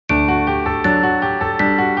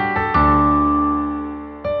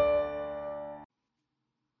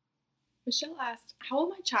Michelle asked, how will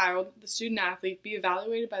my child, the student athlete, be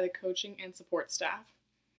evaluated by the coaching and support staff?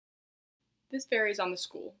 This varies on the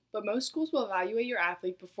school, but most schools will evaluate your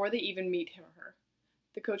athlete before they even meet him or her.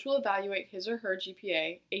 The coach will evaluate his or her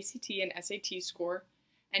GPA, ACT and SAT score,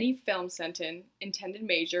 any film sent in, intended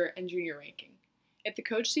major, and junior ranking. If the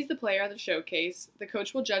coach sees the player at the showcase, the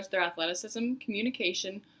coach will judge their athleticism,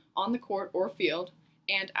 communication, on the court or field,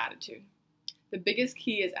 and attitude. The biggest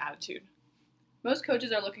key is attitude. Most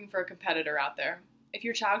coaches are looking for a competitor out there. If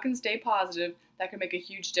your child can stay positive, that can make a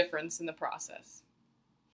huge difference in the process.